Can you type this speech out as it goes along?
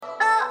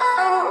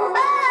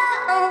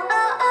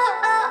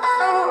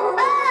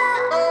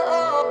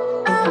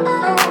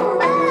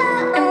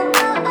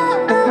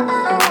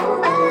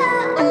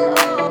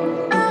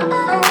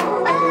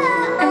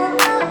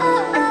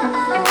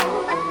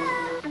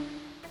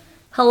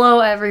Hello,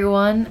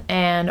 everyone,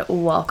 and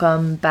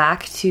welcome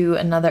back to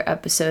another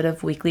episode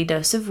of Weekly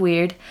Dose of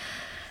Weird.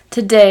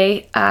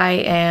 Today, I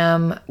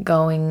am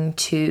going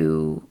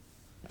to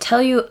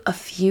tell you a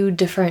few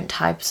different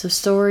types of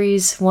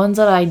stories, ones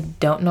that I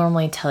don't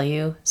normally tell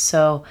you,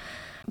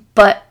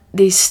 but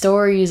these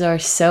stories are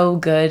so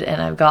good,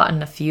 and I've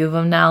gotten a few of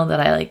them now that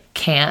I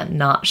can't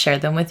not share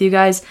them with you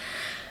guys.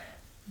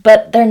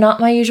 But they're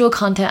not my usual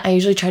content. I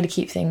usually try to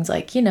keep things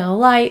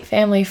light,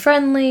 family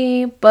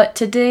friendly, but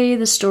today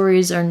the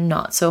stories are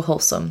not so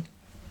wholesome.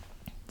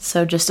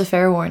 So just a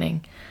fair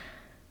warning,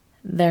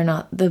 they're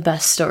not the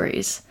best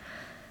stories.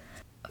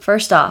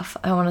 First off,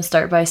 I want to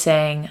start by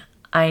saying,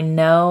 I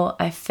know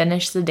I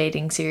finished the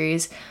dating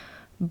series,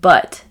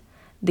 but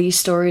these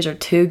stories are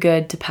too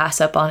good to pass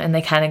up on, and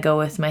they kind of go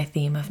with my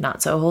theme of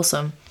not so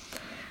wholesome.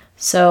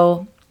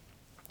 So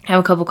I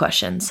have a couple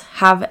questions.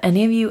 Have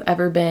any of you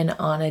ever been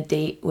on a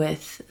date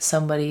with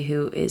somebody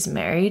who is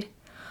married?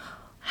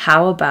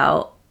 How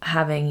about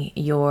having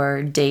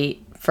your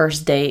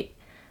first date,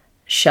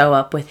 show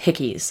up with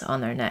hickeys on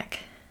their neck?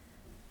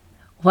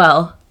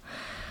 Well,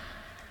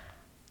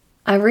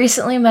 I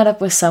recently met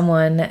up with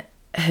someone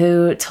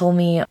who told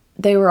me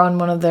they were on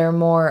one of their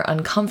more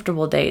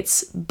uncomfortable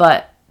dates,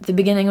 but the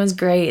beginning was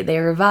great. They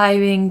were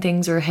vibing,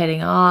 things were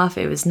hitting off,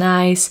 it was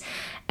nice,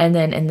 and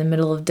then in the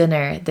middle of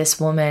dinner, this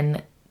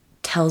woman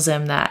tells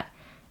him that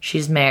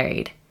she's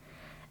married.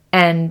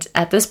 And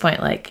at this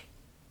point,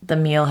 the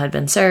meal had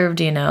been served,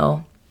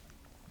 so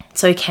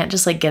he can't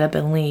just get up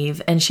and leave.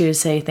 And she would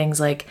say things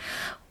like,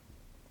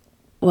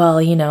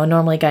 well,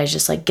 normally guys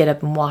just get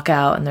up and walk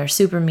out and they're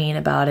super mean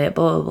about it,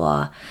 blah, blah,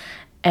 blah.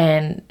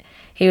 And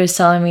he was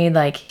telling me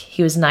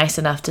he was nice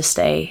enough to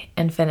stay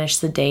and finish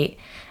the date.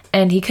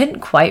 And he couldn't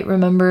quite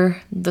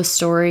remember the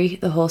story,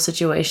 the whole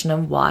situation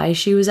of why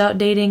she was out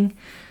dating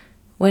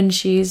when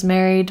she's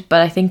married, but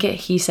I think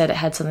he said it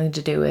had something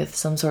to do with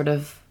some sort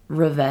of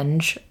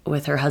revenge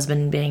with her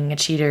husband being a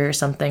cheater or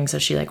something, so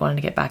she wanted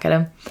to get back at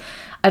him.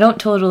 I don't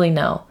totally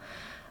know,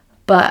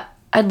 but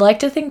I'd like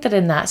to think that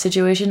in that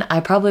situation, I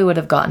probably would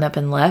have gotten up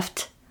and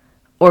left,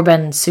 or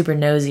been super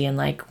nosy and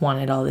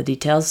wanted all the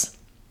details.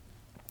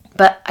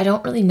 But I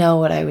don't really know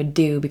what I would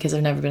do because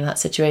I've never been in that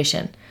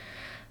situation,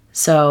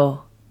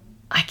 so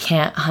I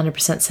can't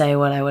 100% say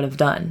what I would have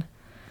done.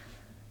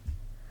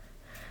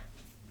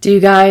 Do you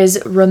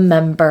guys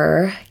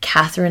remember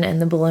Catherine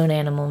and the Balloon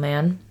Animal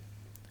Man?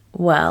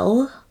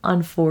 Well,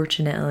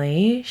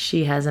 unfortunately,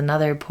 she has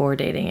another poor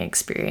dating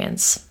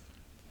experience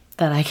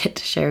that I get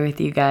to share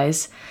with you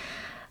guys.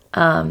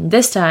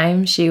 This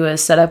time, she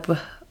was set up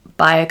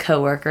by a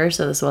coworker,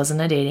 so this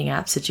wasn't a dating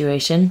app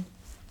situation.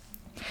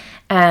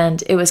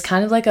 And it was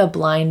kind of like a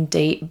blind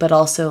date, but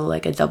also a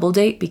double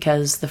date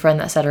because the friend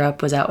that set her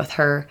up was out with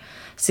her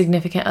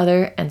significant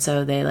other, and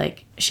so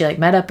she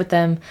met up with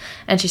them,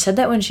 and she said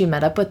that when she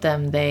met up with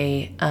them,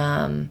 they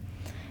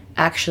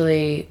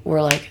actually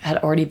were had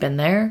already been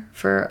there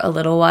for a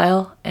little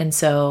while, and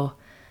so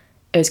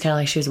it was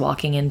kind of she was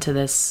walking into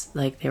this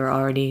they were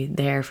already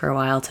there for a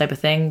while type of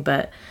thing,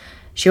 but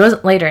she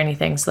wasn't late or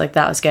anything, so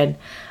that was good.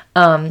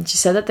 She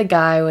said that the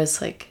guy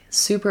was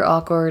super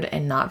awkward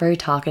and not very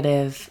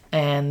talkative,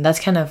 and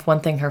that's kind of one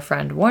thing her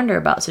friend warned her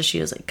about, so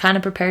she was kind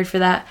of prepared for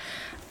that.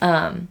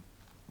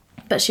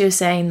 But she was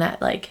saying that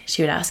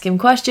she would ask him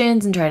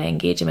questions and try to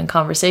engage him in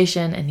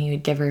conversation, and he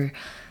would give her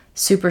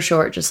super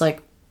short, just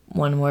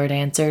one word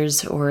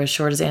answers, or as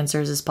short as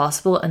answers as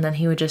possible, and then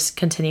he would just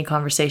continue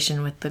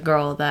conversation with the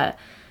girl that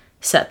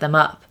set them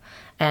up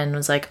and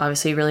was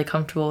obviously really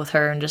comfortable with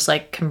her and just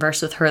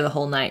converse with her the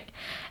whole night.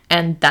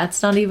 And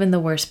that's not even the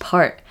worst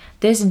part.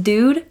 This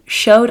dude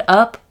showed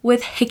up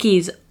with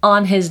hickeys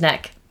on his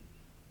neck.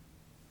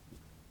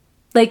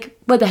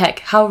 What the heck?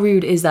 How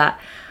rude is that?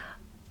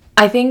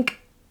 I think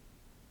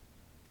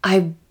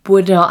I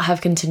would not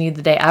have continued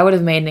the day. I would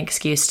have made an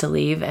excuse to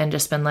leave and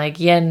just been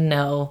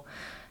no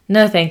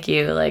thank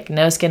you,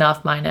 no skin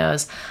off my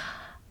nose.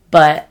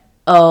 But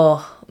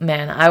oh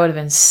man, I would have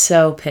been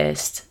so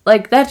pissed.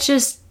 That's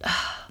just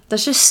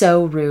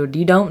so rude.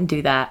 You don't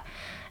do that.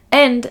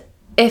 And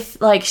if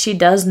she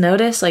does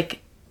notice,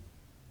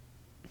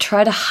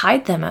 try to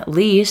hide them at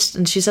least.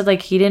 And she said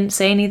he didn't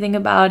say anything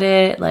about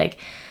it.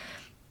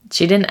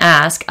 She didn't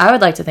ask. I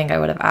would like to think I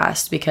would have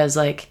asked because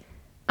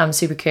I'm a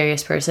super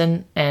curious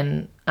person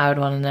and I would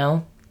want to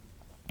know.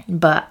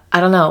 But I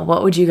don't know.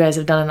 What would you guys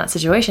have done in that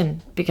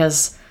situation?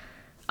 Because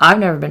I've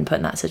never been put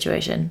in that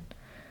situation.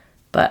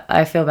 But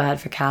I feel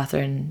bad for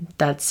Catherine.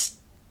 That's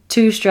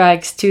 2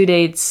 strikes, 2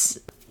 dates.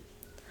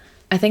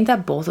 I think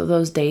that both of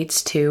those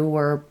dates too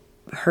were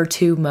her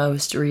 2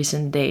 most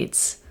recent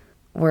dates.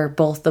 Were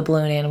both the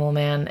Balloon Animal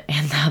Man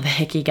and now the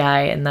hickey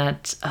guy. And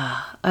that,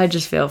 I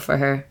just feel for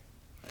her.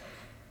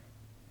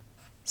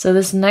 So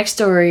this next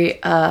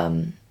story,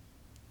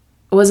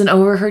 was an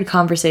overheard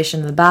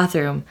conversation in the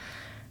bathroom.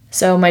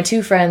 So my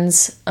 2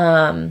 friends,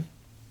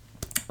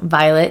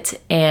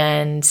 Violet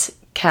and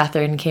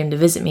Catherine, came to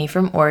visit me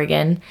from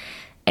Oregon,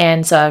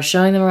 and so I was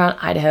showing them around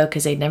Idaho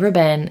because they'd never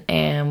been,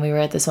 and we were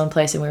at this one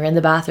place and we were in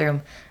the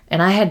bathroom,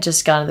 And I had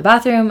just gone to the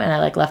bathroom and I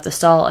like left the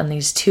stall, and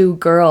these two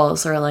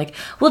girls are like,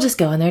 we'll just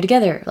go in there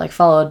together, like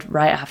followed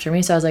right after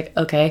me. So I was like,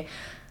 okay,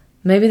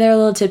 maybe they're a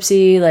little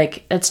tipsy.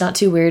 Like, it's not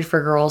too weird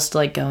for girls to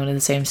like go into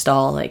the same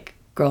stall. Like,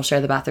 girls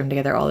share the bathroom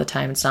together all the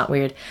time. It's not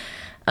weird.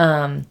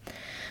 I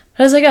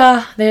was like,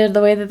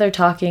 the way that they're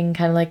talking,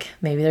 kind of like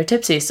maybe they're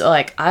tipsy. So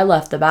like I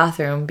left the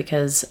bathroom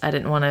because I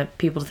didn't want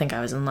people to think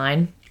I was in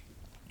line.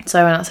 So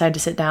I went outside to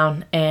sit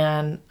down,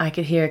 and I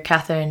could hear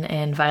Catherine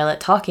and Violet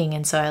talking.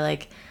 And so I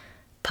like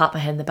popped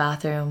my head in the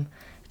bathroom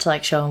to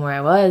like show them where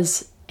I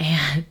was.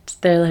 And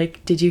they're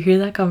like, did you hear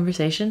that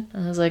conversation?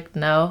 And I was like,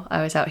 no,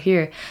 I was out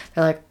here.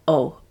 They're like,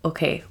 oh,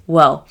 okay,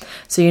 well,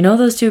 so you know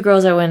those two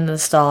girls that went into the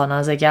stall? And I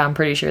was like, yeah, I'm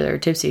pretty sure they were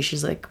tipsy.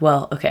 She's like,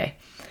 well, okay.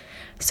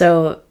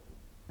 So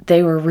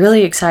they were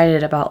really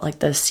excited about like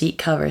the seat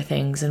cover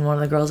things, and one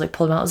of the girls like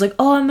pulled them out. I was like,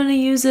 oh, I'm gonna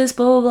use this,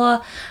 blah blah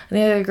blah. And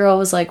the other girl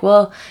was like,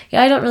 well,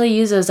 yeah, I don't really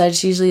use those, I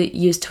just usually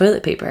use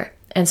toilet paper.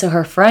 And so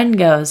her friend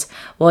goes,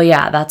 well,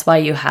 yeah, that's why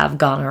you have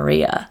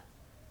gonorrhea.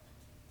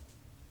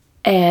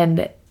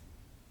 And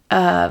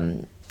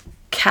Violet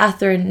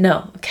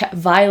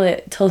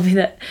told me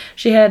that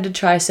she had to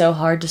try so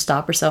hard to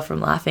stop herself from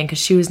laughing because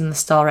she was in the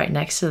stall right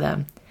next to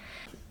them.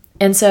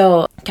 And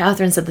so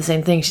Catherine said the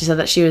same thing. She said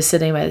that she was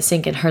sitting by the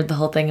sink and heard the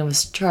whole thing and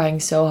was trying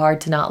so hard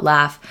to not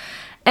laugh.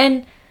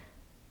 And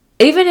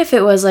even if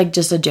it was like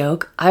just a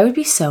joke, I would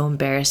be so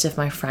embarrassed if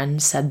my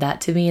friend said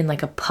that to me in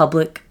like a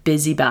public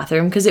busy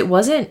bathroom, because it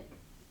wasn't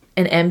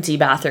an empty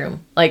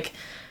bathroom. Like,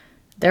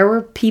 there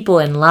were people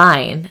in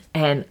line,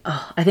 and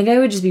I think I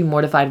would just be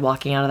mortified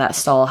walking out of that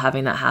stall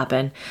having that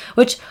happen,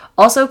 which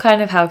also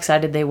kind of how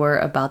excited they were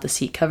about the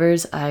seat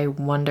covers. I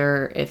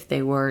wonder if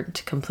they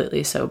weren't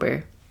completely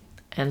sober.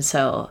 And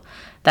so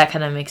that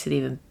kind of makes it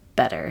even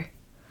better.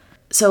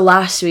 So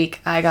last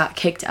week I got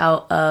kicked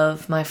out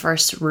of my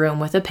first room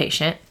with a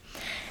patient.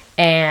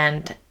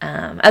 And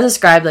as a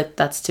scribe, like,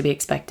 that's to be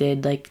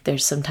expected. Like,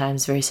 there's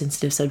sometimes very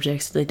sensitive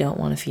subjects they don't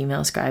want a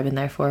female scribe in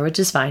there for, which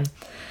is fine.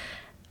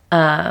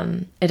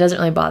 It doesn't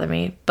really bother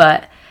me,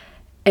 but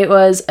it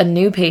was a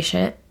new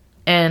patient,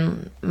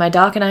 and my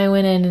doc and I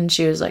went in, and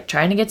she was like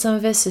trying to get some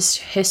of his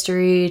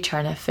history,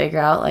 trying to figure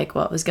out like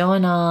what was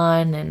going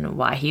on and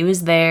why he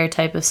was there,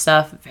 type of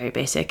stuff, very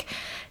basic.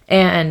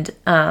 And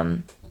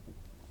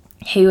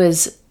he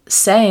was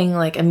saying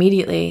like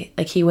immediately,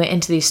 like he went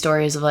into these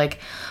stories of like,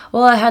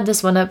 well, I had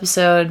this one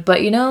episode,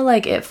 but you know,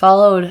 like it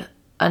followed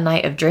a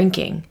night of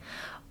drinking.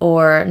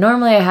 Or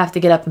normally I have to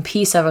get up and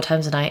pee several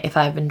times a night if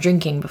I've been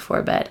drinking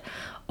before bed.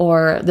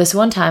 Or this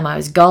one time I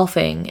was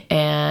golfing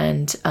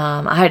and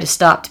I had to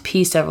stop to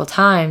pee several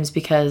times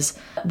because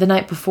the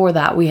night before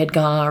that we had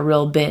gone on a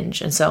real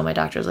binge. And so my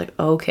doctor was like,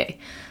 okay,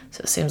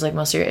 so it seems like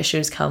most of your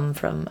issues come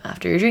from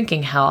after you're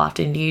drinking. How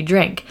often do you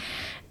drink?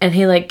 And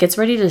he like gets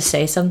ready to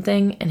say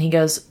something and he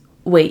goes,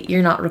 wait,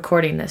 you're not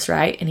recording this,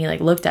 right? And he like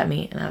looked at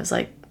me and I was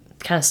like,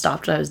 kind of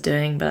stopped what I was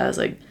doing, but I was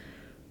like,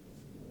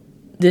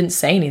 didn't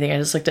say anything. I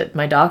just looked at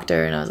my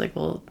doctor and I was like,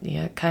 well,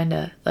 yeah, kind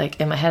of. Like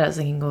in my head I was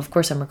thinking, well, of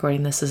course I'm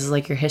recording this. This is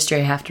like your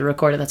history. I have to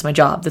record it. That's my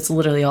job. That's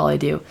literally all I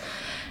do.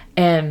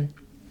 And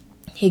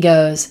he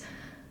goes,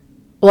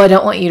 well, I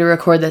don't want you to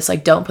record this.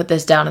 Like, don't put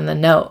this down in the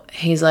note.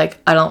 He's like,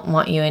 I don't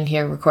want you in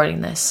here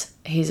recording this.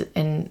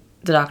 And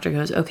the doctor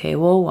goes, okay,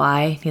 well,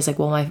 why? He's like,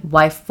 well, my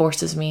wife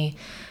forces me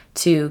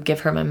to give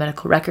her my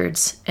medical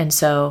records. And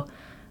so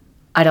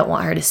I don't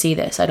want her to see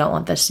this. I don't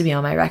want this to be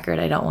on my record.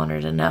 I don't want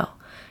her to know.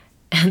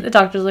 And the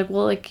doctor's like,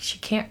 well, like, she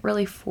can't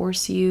really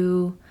force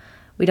you.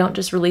 We don't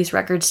just release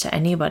records to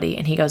anybody.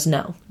 And he goes,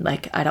 no,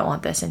 like, I don't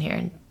want this in here.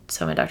 And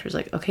so my doctor's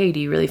like, okay, do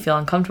you really feel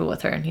uncomfortable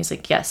with her? And he's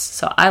like, yes.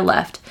 So I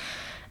left.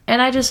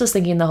 And I just was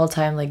thinking the whole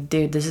time, like,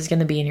 dude, this is going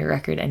to be in your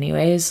record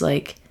anyways,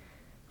 like,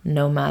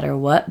 no matter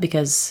what,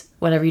 because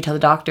whatever you tell the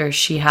doctor,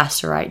 she has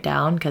to write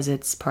down because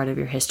it's part of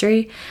your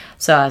history.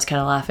 So I was kind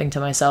of laughing to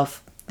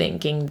myself,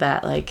 thinking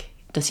that, like,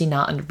 does he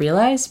not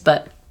realize?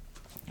 But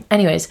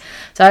anyways,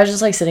 so I was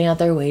just like sitting out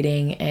there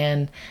waiting,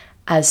 and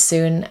as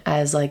soon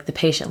as like the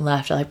patient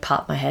left, I like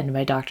popped my head in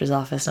my doctor's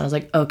office and I was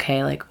like,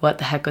 okay, like what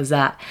the heck was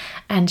that?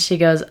 And she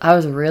goes, I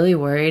was really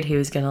worried he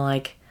was gonna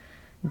like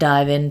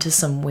dive into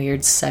some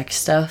weird sex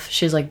stuff.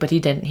 She's like, but he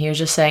didn't. He was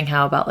just saying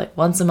how about like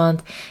once a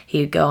month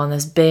he'd go on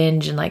this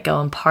binge and like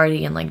go and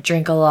party and like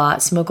drink a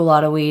lot, smoke a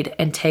lot of weed,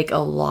 and take a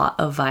lot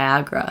of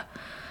Viagra.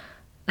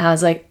 And I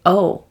was like,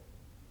 oh,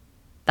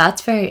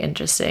 that's very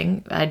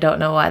interesting. I don't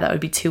know why that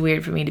would be too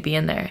weird for me to be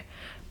in there.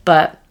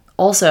 But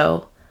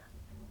also,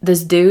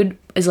 this dude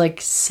is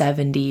like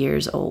 70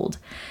 years old.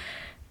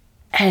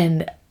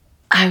 And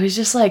I was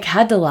just like,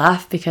 had to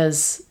laugh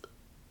because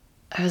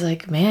I was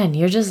like, man,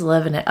 you're just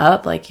living it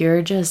up. Like,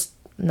 you're just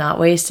not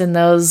wasting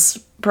those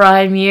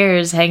prime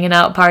years hanging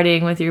out,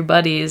 partying with your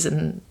buddies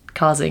and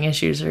causing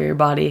issues for your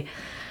body.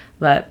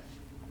 But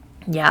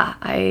yeah,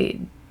 I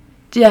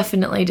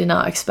definitely did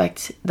not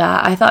expect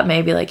that. I thought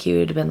maybe like he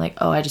would have been like,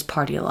 oh, I just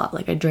party a lot.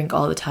 Like, I drink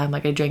all the time.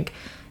 Like, I drink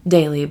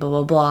daily, blah,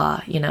 blah,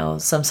 blah. You know,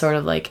 some sort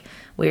of like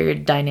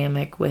weird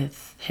dynamic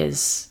with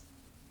his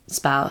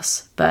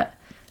spouse. But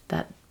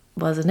that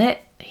wasn't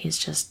it. He's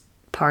just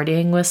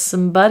partying with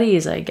some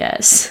buddies, I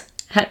guess.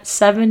 At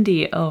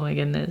 70. Oh my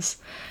goodness.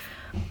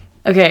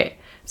 Okay,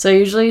 so I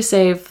usually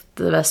save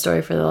the best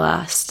story for the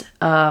last.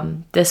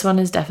 This one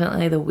is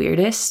definitely the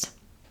weirdest.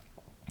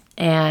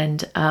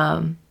 And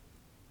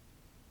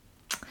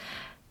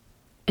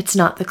it's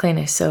not the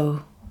cleanest,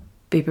 so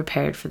be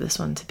prepared for this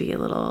one to be a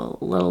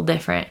little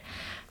different.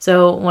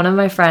 So one of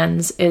my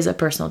friends is a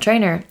personal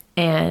trainer,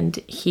 and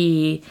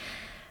he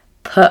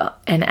put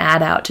an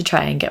ad out to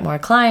try and get more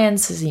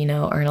clients, earn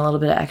a little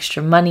bit of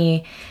extra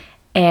money.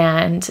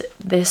 And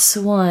this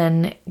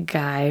one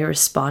guy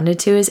responded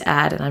to his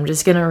ad, and I'm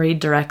just going to read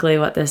directly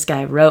what this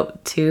guy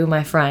wrote to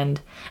my friend.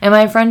 And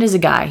my friend is a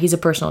guy. He's a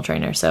personal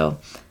trainer. So,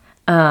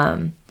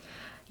 I'm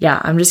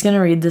just going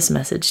to read this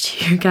message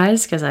to you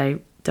guys because I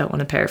don't want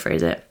to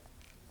paraphrase it.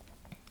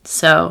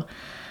 So,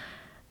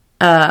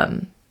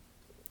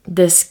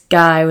 this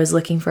guy was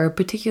looking for a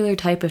particular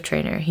type of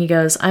trainer. He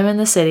goes, "I'm in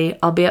the city.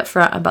 I'll be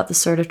upfront about the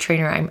sort of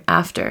trainer I'm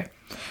after.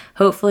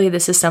 Hopefully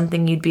this is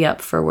something you'd be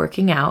up for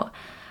working out.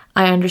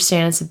 I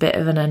understand it's a bit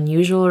of an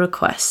unusual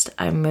request.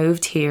 I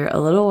moved here a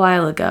little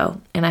while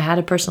ago, and I had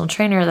a personal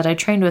trainer that I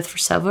trained with for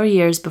several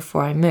years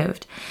before I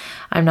moved.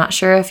 I'm not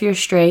sure if you're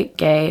straight,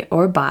 gay,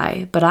 or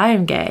bi, but I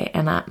am gay,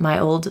 and my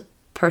old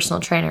personal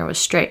trainer was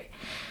straight.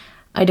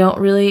 I don't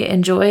really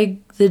enjoy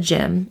the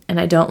gym, and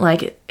I don't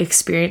like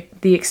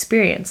the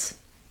experience,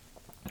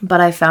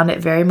 but I found it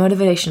very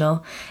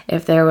motivational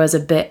if there was a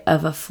bit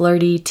of a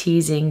flirty,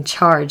 teasing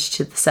charge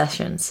to the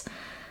sessions.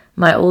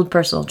 My old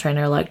personal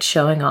trainer liked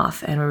showing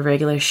off and would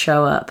regularly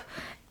show up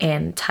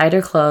in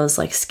tighter clothes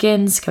like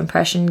skins,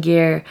 compression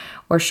gear,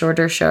 or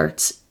shorter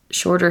shorts,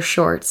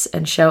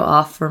 and show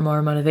off for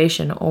more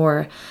motivation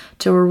or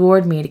to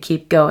reward me to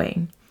keep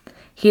going.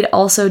 He'd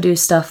also do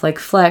stuff like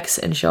flex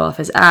and show off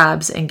his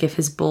abs and give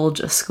his bulge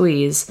a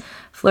squeeze,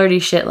 flirty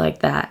shit like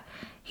that.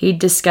 He'd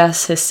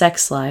discuss his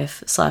sex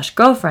life /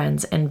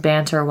 girlfriends and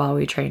banter while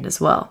we trained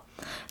as well.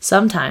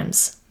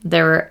 Sometimes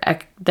there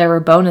were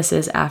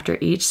bonuses after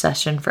each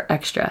session for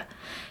extra.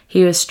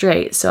 He was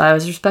straight, so I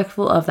was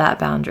respectful of that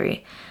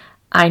boundary.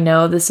 I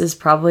know this is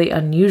probably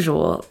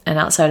unusual and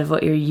outside of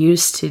what you're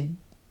used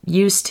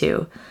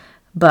to,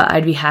 but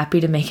I'd be happy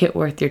to make it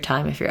worth your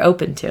time if you're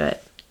open to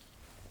it."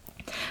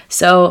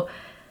 So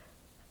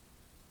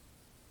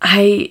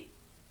I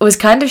was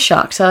kind of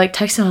shocked. So I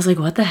texted him. I was like,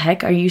 "What the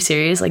heck? Are you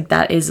serious?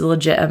 That is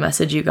legit a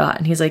message you got?"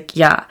 And he's like,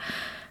 "Yeah."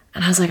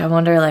 And I was like, "I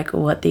wonder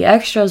what the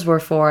extras were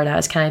for." And I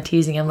was kind of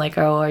teasing him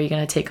 "Oh, are you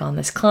going to take on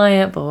this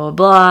client? Blah,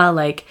 blah,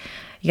 blah.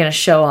 You're going to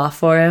show off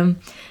for him."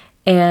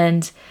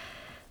 And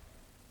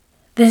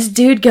this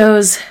dude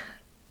goes,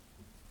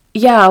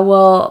 "Yeah,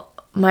 well,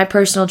 my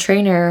personal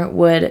trainer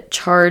would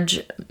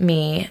charge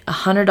me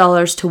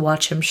 $100 to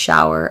watch him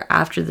shower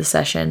after the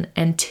session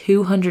and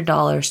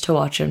 $200 to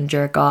watch him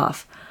jerk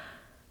off."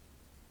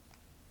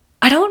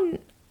 I don't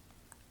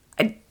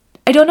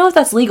know if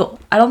that's legal.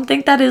 I don't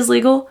think that is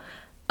legal.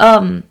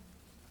 I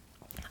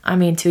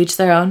mean, to each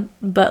their own,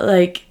 but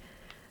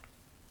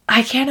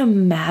I can't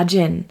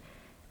imagine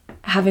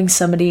having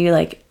somebody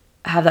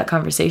have that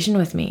conversation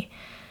with me.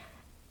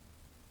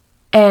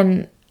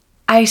 And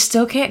I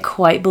still can't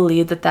quite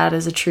believe that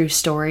is a true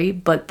story,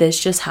 but this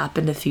just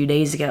happened a few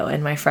days ago,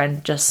 and my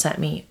friend just sent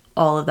me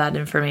all of that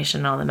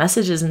information, all the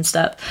messages and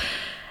stuff.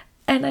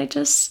 And I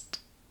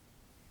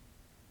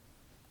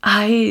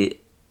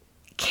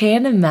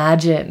can't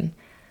imagine.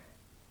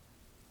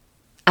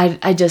 I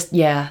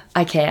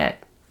can't.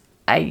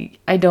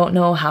 I don't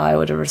know how I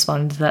would have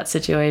responded to that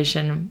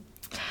situation.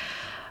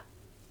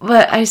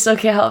 But I still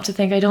can't help to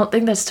think, I don't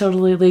think that's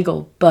totally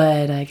legal,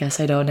 but I guess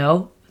I don't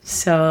know.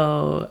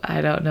 So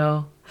I don't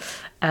know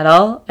at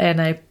all.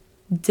 And I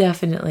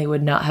definitely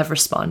would not have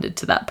responded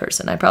to that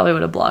person. I probably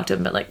would have blocked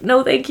him, but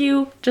 "No, thank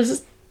you.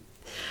 Just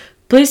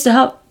please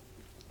stop."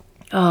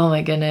 Oh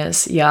my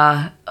goodness.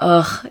 Yeah.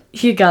 Ugh.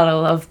 You gotta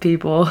love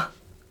people.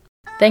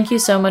 Thank you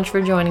so much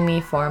for joining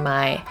me for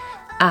my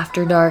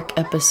After Dark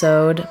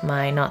episode,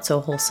 my Not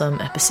So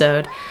Wholesome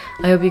episode.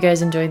 I hope you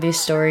guys enjoyed these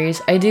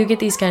stories. I do get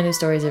these kind of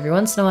stories every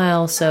once in a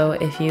while, so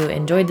if you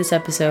enjoyed this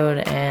episode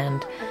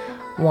and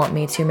want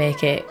me to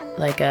make it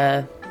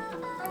a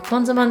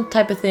once a month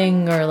type of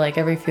thing or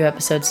every few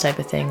episodes type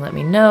of thing, let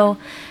me know.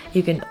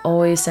 You can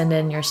always send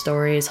in your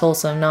stories,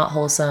 wholesome, not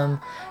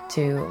wholesome,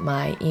 to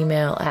my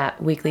email at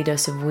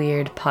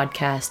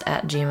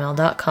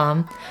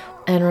weeklydoseofweirdpodcast@gmail.com.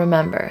 And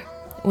remember,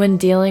 when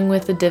dealing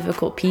with the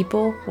difficult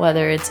people,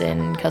 whether it's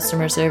in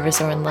customer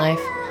service or in life,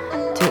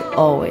 to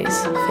always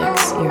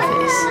fix your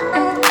face.